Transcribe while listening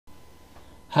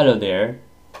Hello there.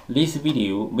 This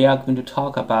video we are going to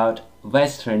talk about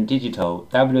Western Digital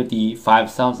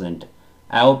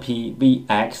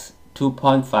WD5000LPVX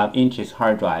 2.5 inches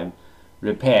hard drive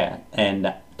repair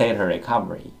and data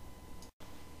recovery.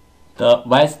 The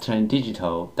Western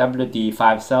Digital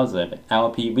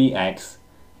WD5000LPVX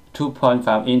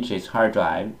 2.5 inches hard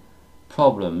drive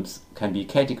problems can be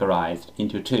categorized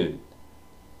into two.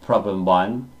 Problem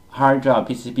 1, hard drive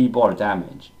PCB board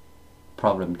damage.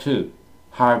 Problem 2,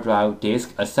 hard drive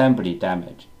disk assembly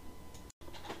damage.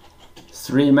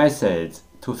 3 methods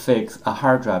to fix a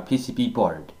hard drive PCB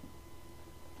board.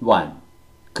 1.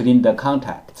 Clean the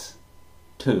contacts.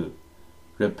 2.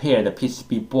 Repair the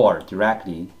PCB board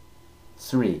directly.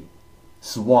 3.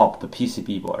 Swap the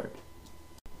PCB board.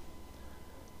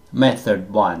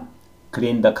 Method 1.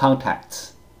 Clean the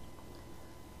contacts.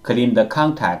 Clean the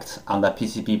contacts on the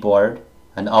PCB board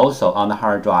and also on the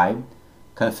hard drive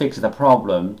can fix the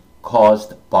problem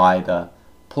caused by the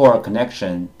poor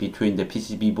connection between the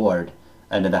PCB board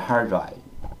and the hard drive.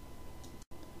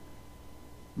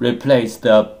 Replace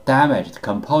the damaged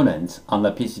components on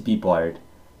the PCB board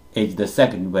is the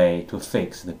second way to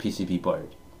fix the PCB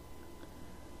board.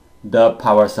 The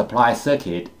power supply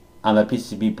circuit on the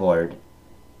PCB board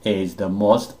is the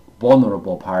most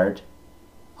vulnerable part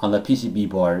on the PCB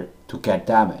board to get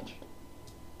damaged.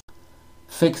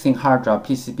 Fixing hard drive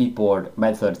PCB board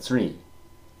method 3.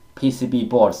 PCB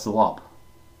board swap.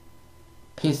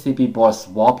 PCB board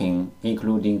swapping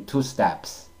including 2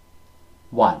 steps.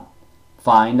 1.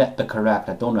 Find the correct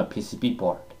donor PCB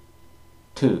board.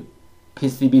 2.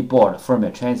 PCB board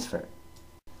firmware transfer.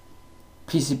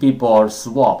 PCB board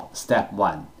swap step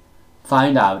 1.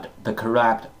 Find out the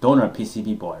correct donor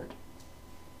PCB board.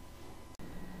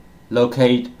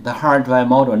 Locate the hard drive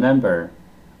model number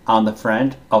on the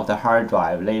front of the hard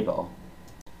drive label.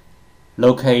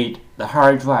 Locate the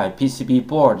hard drive PCB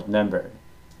board number.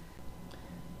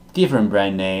 Different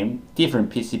brand name, different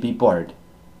PCB board.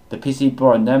 The PCB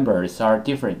board numbers are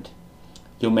different.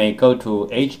 You may go to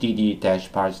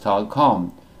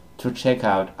hddparts.com to check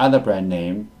out other brand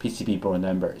name PCB board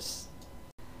numbers.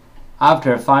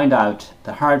 After find out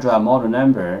the hard drive model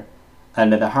number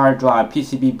and the hard drive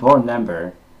PCB board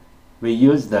number, we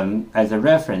use them as a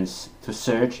reference to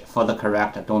search for the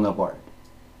correct donor board.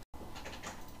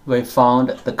 We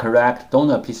found the correct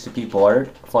donor PCB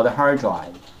board for the hard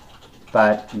drive,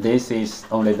 but this is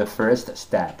only the first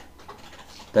step.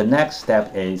 The next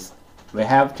step is we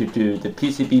have to do the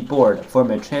PCB board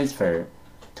firmware transfer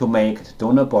to make the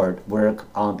donor board work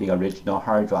on the original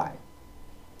hard drive.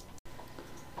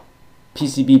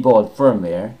 PCB board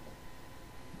firmware.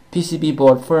 PCB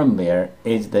board firmware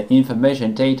is the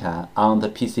information data on the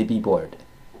PCB board.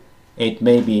 It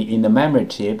may be in the memory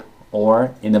chip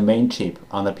or in the main chip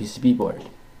on the PCB board.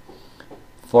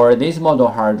 For this model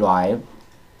hard drive,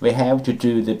 we have to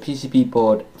do the PCB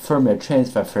board firmware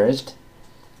transfer first,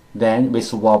 then we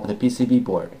swap the PCB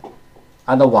board.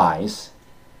 Otherwise,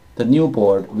 the new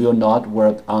board will not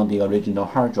work on the original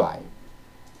hard drive.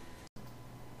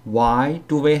 Why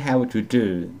do we have to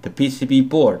do the PCB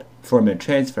board firmware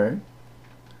transfer?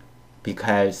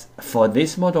 Because for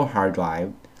this model hard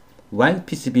drive, one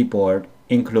PCB board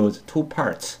includes 2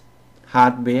 parts,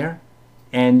 hardware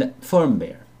and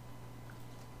firmware.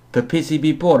 The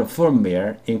PCB board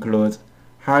firmware includes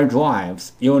hard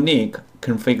drive's unique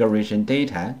configuration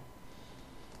data.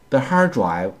 The hard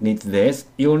drive needs this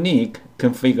unique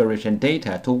configuration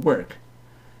data to work,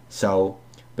 so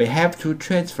we have to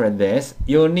transfer this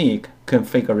unique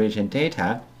configuration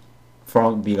data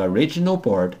from the original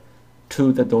board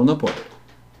to the donor board.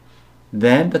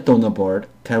 Then the donor board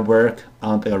can work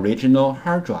on the original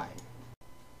hard drive.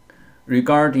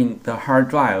 Regarding the hard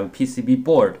drive PCB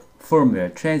board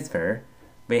firmware transfer,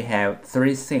 we have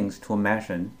 3 things to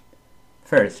mention.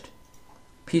 First,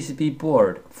 PCB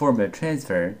board firmware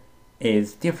transfer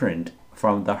is different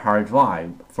from the hard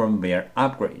drive firmware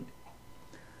upgrade.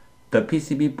 The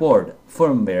PCB board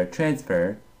firmware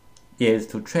transfer is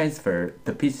to transfer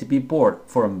the PCB board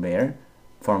firmware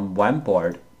from one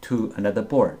board to another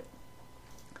board.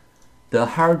 The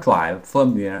hard drive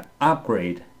firmware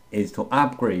upgrade is to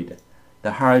upgrade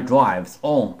the hard drive's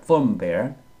own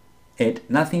firmware. It has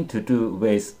nothing to do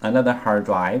with another hard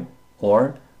drive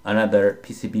or another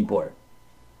PCB board.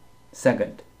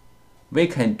 Second, we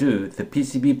can do the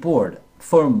PCB board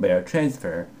firmware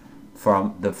transfer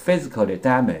from the physically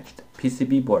damaged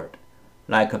PCB board,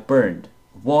 like burned,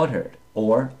 watered,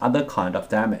 or other kind of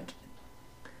damage.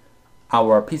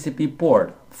 Our PCB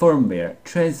board firmware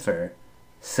transfer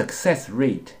success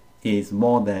rate is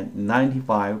more than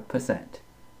 95%.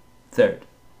 Third,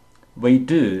 we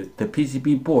do the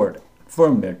PCB board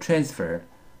firmware transfer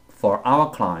for our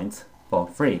clients for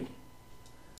free.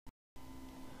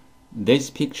 This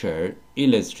picture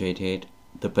illustrated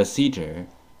the procedure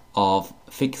of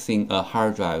fixing a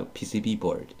hard drive PCB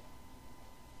board.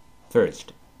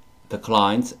 First, the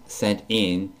clients sent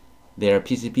in their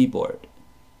PCB board.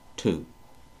 2.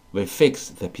 We fix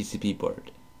the PCB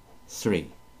board. 3.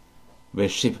 We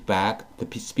ship back the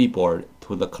PCB board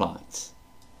to the clients.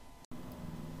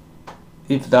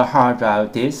 If the hard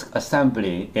drive disk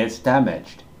assembly is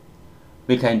damaged,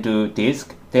 we can do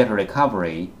disk data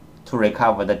recovery to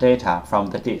recover the data from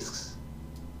the disks.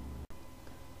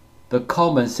 The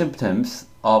common symptoms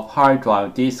of hard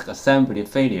drive disk assembly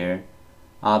failure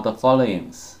are the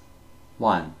following.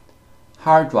 1.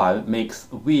 Hard drive makes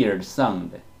weird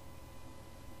sound.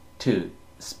 2.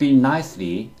 Spin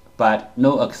nicely but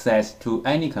no access to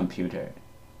any computer.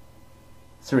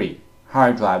 3.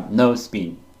 Hard drive no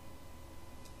spin.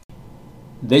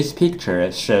 This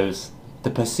picture shows the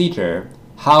procedure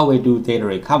how we do data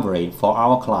recovery for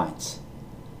our clients.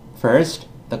 First,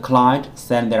 the client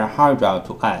sends their hard drive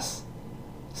to us.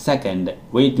 Second,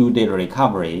 we do data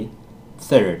recovery.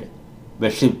 Third, we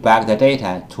ship back the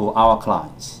data to our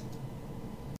clients.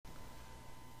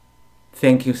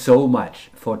 Thank you so much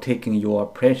for taking your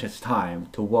precious time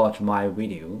to watch my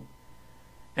video.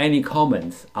 Any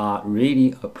comments are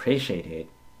really appreciated.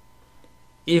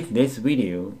 If this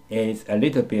video is a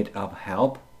little bit of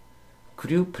help, could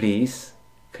you please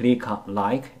click on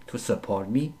like to support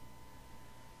me?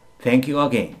 Thank you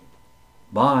again.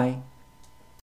 Bye.